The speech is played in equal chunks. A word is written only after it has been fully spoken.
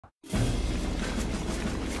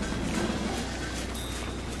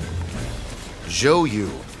Zhou Yu,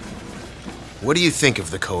 what do you think of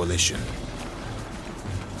the coalition?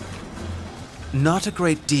 Not a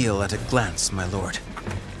great deal at a glance, my lord.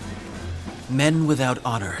 Men without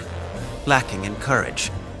honor, lacking in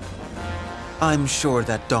courage. I'm sure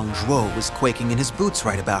that Dong Zhuo is quaking in his boots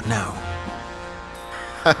right about now.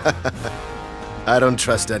 I don't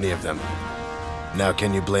trust any of them. Now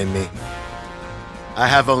can you blame me? I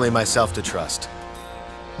have only myself to trust,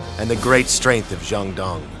 and the great strength of Zhang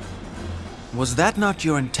Dong. Was that not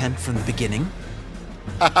your intent from the beginning?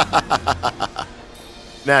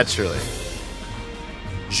 Naturally.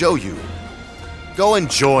 Zhou Yu, go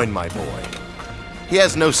and join my boy. He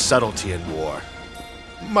has no subtlety in war.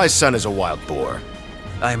 My son is a wild boar.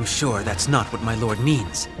 I'm sure that's not what my lord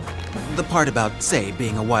means. The part about Sei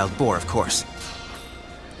being a wild boar, of course.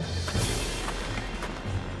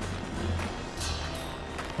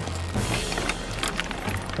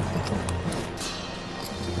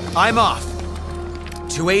 I'm off!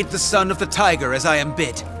 To aid the son of the tiger as I am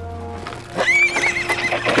bid.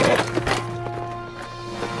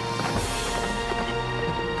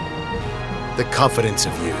 The confidence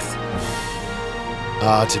of youth.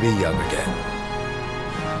 Ah, to be young again.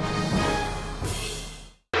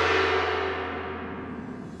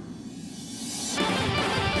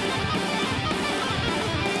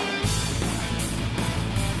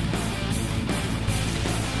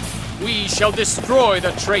 We shall destroy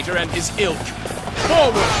the traitor and his ilk.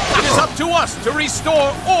 Forward! It is up to us to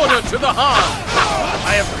restore order to the Han!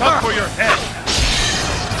 I have come for your head!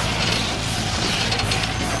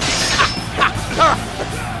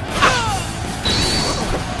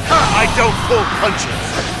 I don't pull punches!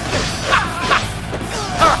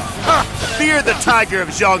 Fear the tiger of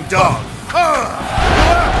Zhang Dong!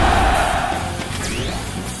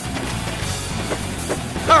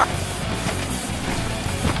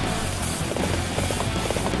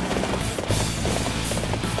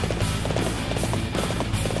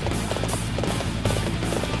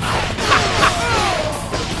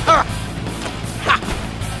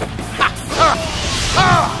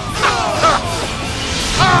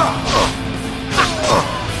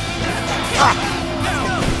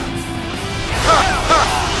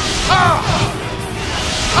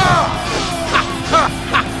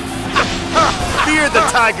 Fear the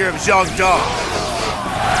tiger of Zhang Dong!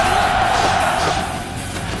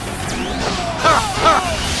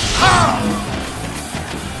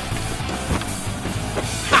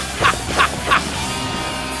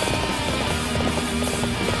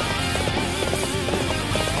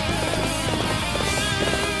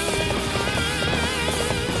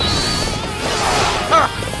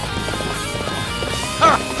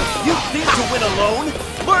 You think to win alone?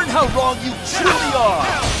 Learn how wrong you truly are!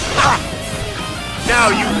 Now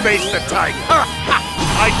you face the tiger!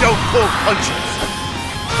 I don't pull punches!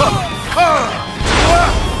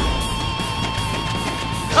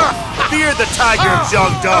 Fear the tiger of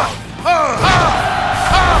Zhang Dong!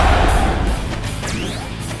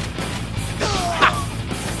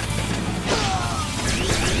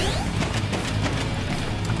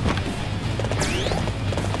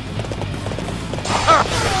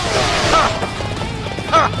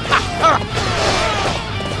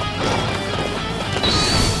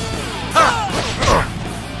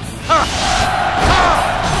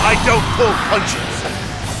 I don't pull punches!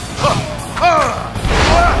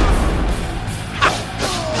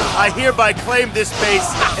 I hereby claim this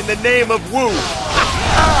base in the name of Wu!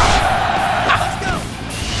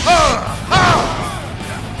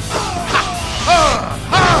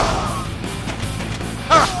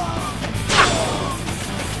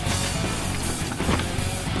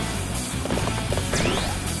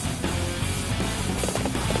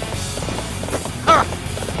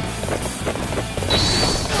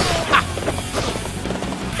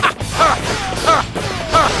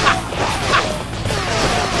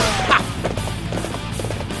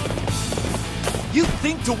 You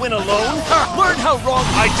think to win alone? Learn how wrong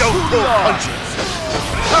you I don't truly pull are! punches!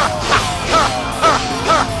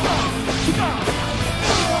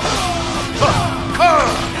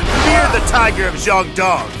 Fear the tiger of Zhang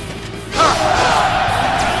Dong!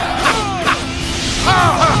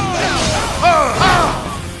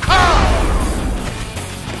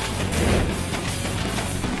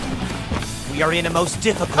 We are in a most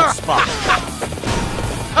difficult spot.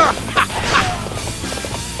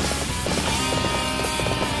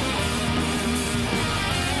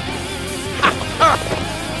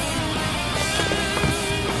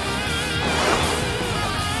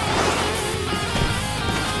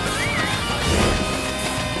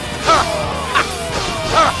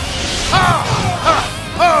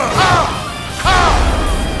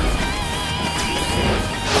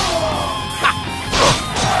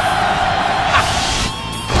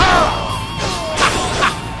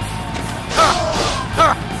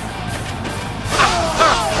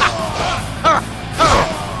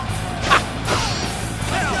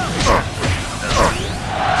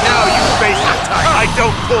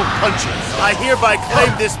 I hereby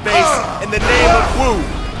claim this base in the name of Wu.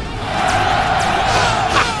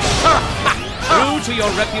 True to your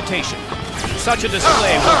reputation, such a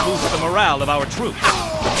display will boost the morale of our troops.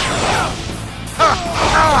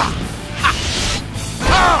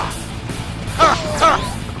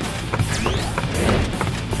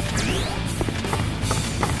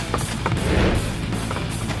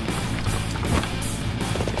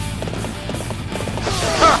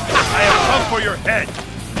 I have come for your head!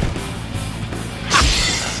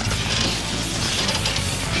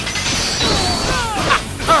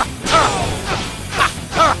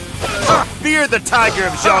 Fear the tiger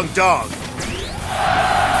of Jiangdong!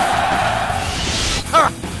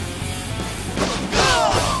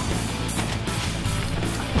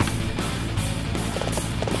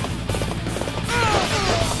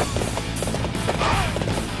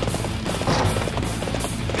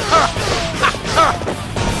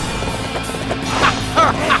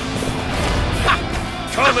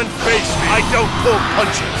 Come and face me! I don't pull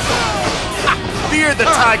punches! Fear the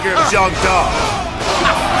tiger of Jiangdong!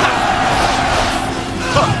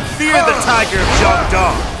 Fear the tiger of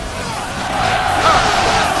Jiangdong!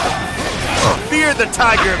 Fear the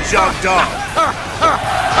tiger of Jiangdong!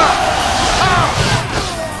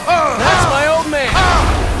 That's my old man.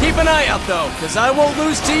 Keep an eye out, though, because I won't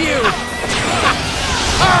lose to you.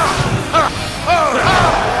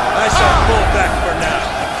 I shall pull back for now.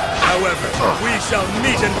 However, we shall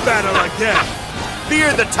meet in battle again.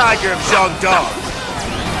 Fear the tiger of Jiangdong!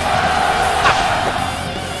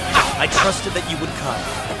 I trusted that you would come.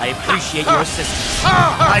 I appreciate your assistance.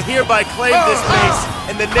 I hereby claim this base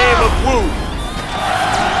in the name of Wu.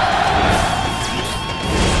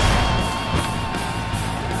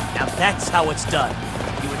 Now that's how it's done.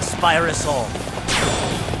 You inspire us all.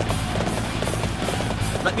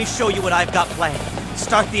 Let me show you what I've got planned.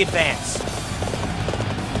 Start the advance.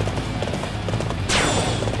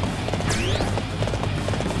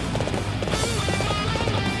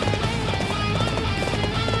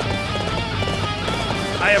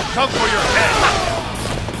 I have come for your head!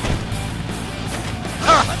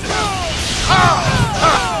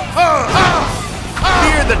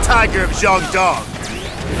 Fear the tiger of Jiangdong!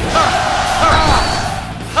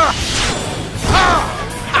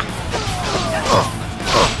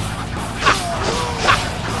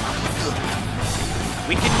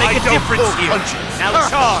 We can make a difference here. Punches. Now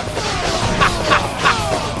charge!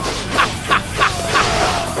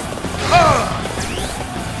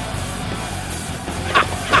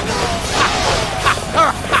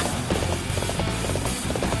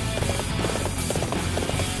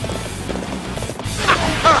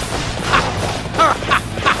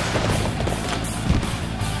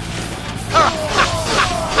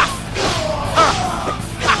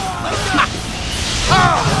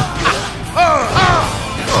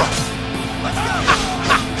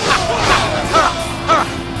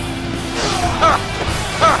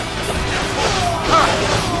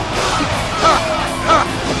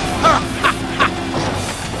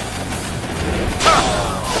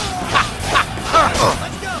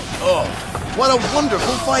 What a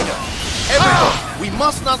wonderful fighter! Everyone, we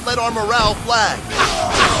must not let our morale flag!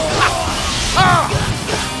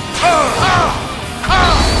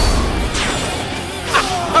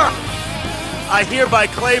 I hereby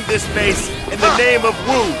claim this base in the name of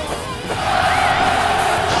Wu!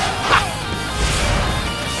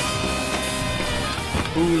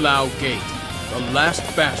 Hulao Gate, the last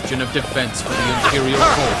bastion of defense for the Imperial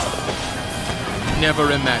Court.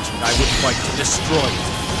 Never imagined I would fight to destroy it.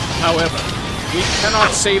 However, we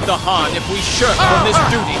cannot save the Han if we shirk from this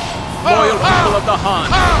duty. Loyal people of the Han,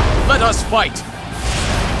 let us fight!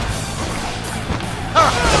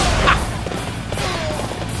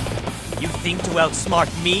 You think to outsmart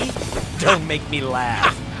me? Don't make me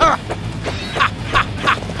laugh.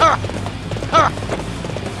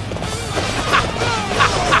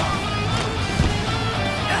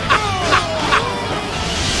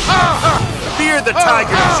 Fear the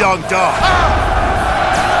tiger of Jiangdong!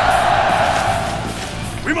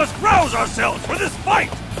 We must rouse ourselves for this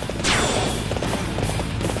fight!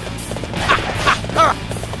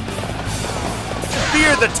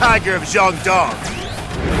 Fear the tiger of Jiangdong!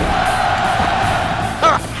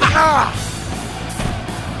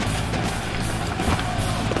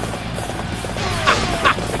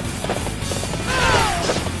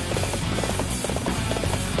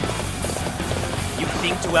 You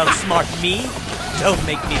think to outsmart me? Don't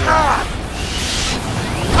make me laugh.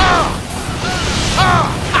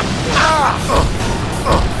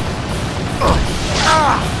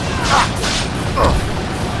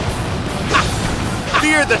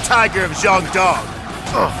 Fear the tiger of Jiangdong!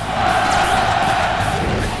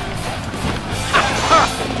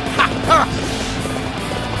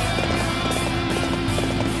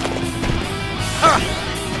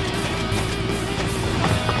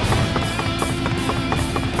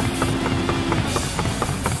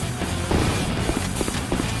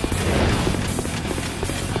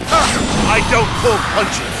 pull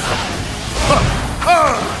punches.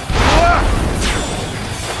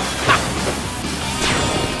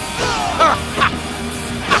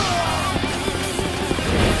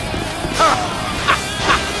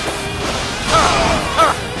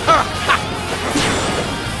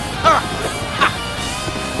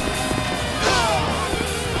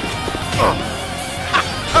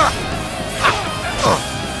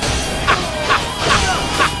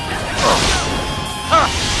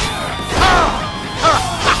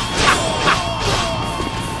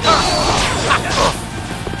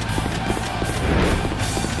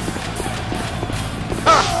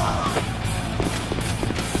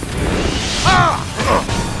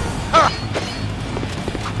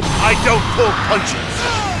 I don't pull punches.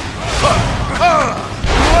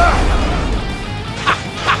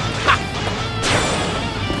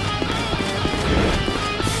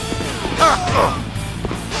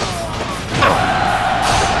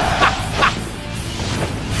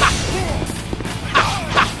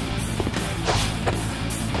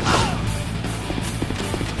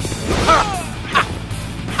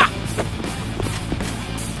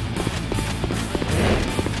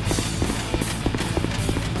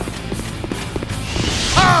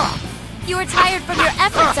 You are tired from your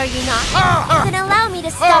efforts, are you not? Then allow me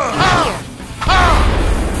to stop you here.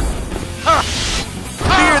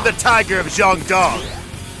 Fear the tiger of Jiangdong.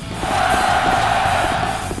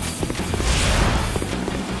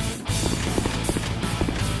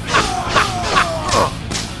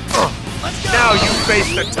 Now you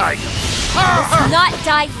face the tiger. Let's not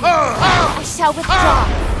die here. I shall withdraw.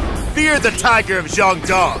 Fear the tiger of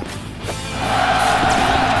Jiangdong.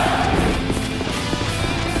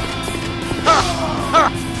 Let's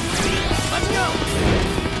go!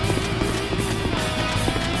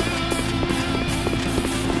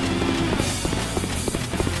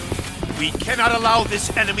 We cannot allow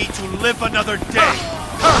this enemy to live another day.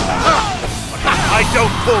 I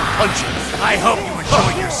don't pull punches. I hope you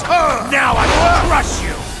enjoyed yourself. Now I will crush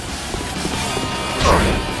you.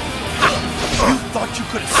 You thought you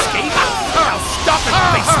could escape? Now stop and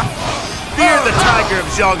face me. Fear the tiger of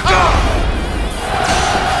Jiangdong.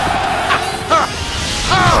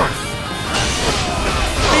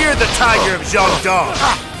 Fear the tiger of Jiangdong.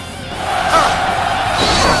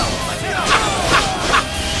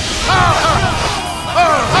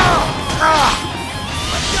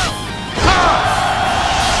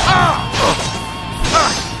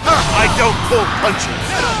 I don't pull punches.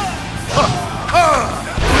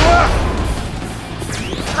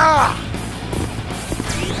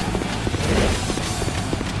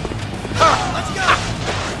 Let's go!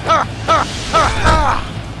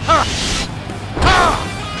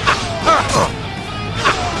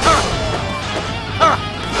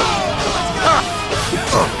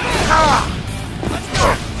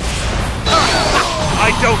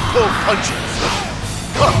 I don't pull punches.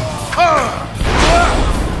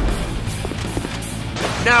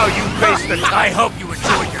 Now you face the tiger. I hope you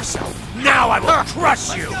enjoyed yourself. Now I will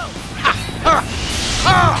crush you.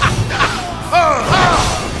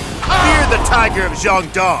 Fear the tiger of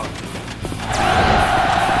Jiangdong.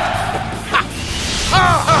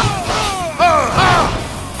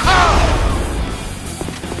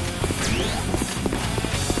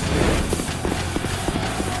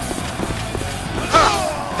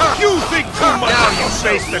 You think too much Now of you yourself.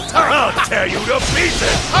 face the tiger. I'll tear you to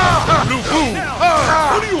pieces. Lubu,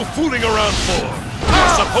 what are you fooling around for?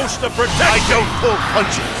 You're supposed to protect I me. don't pull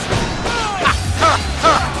punches.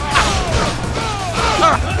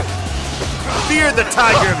 Fear the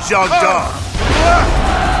tiger of Jiangdong.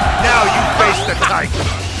 Now you face the tiger.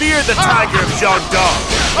 Fear the tiger of Jiangdong.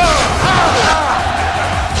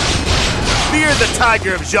 Fear the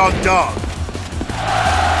tiger of Jiangdong.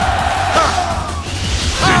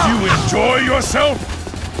 Did you enjoy yourself?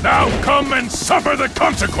 Now come and suffer the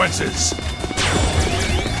consequences!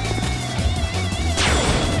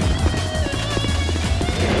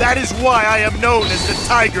 That is why I am known as the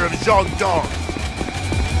tiger of Jiangdong.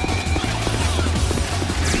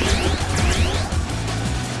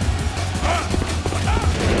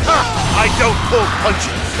 I don't pull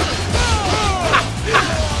punches.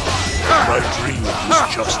 My dream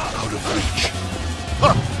was just out of reach.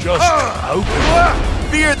 Just out of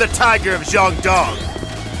Fear the tiger of Jiangdong.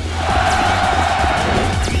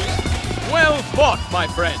 Well fought, my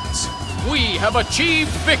friends. We have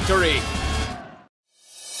achieved victory.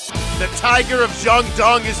 The tiger of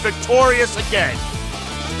Jiangdong is victorious again.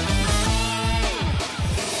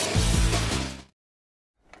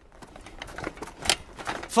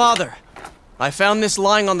 Father, I found this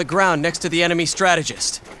lying on the ground next to the enemy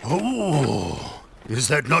strategist. Oh, is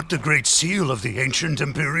that not the great seal of the ancient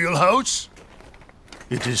Imperial House?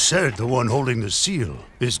 It is said the one holding the seal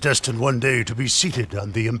is destined one day to be seated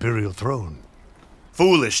on the Imperial throne.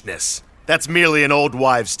 Foolishness. That's merely an old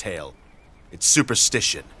wives' tale. It's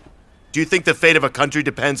superstition. Do you think the fate of a country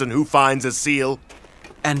depends on who finds a seal?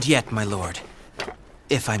 And yet, my lord,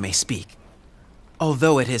 if I may speak,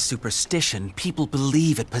 although it is superstition, people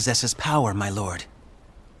believe it possesses power, my lord.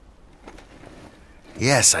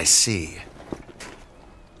 Yes, I see.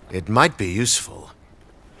 It might be useful.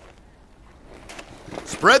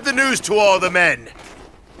 Spread the news to all the men.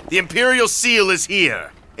 The Imperial Seal is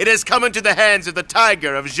here. It has come into the hands of the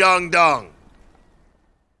Tiger of Jiangdong.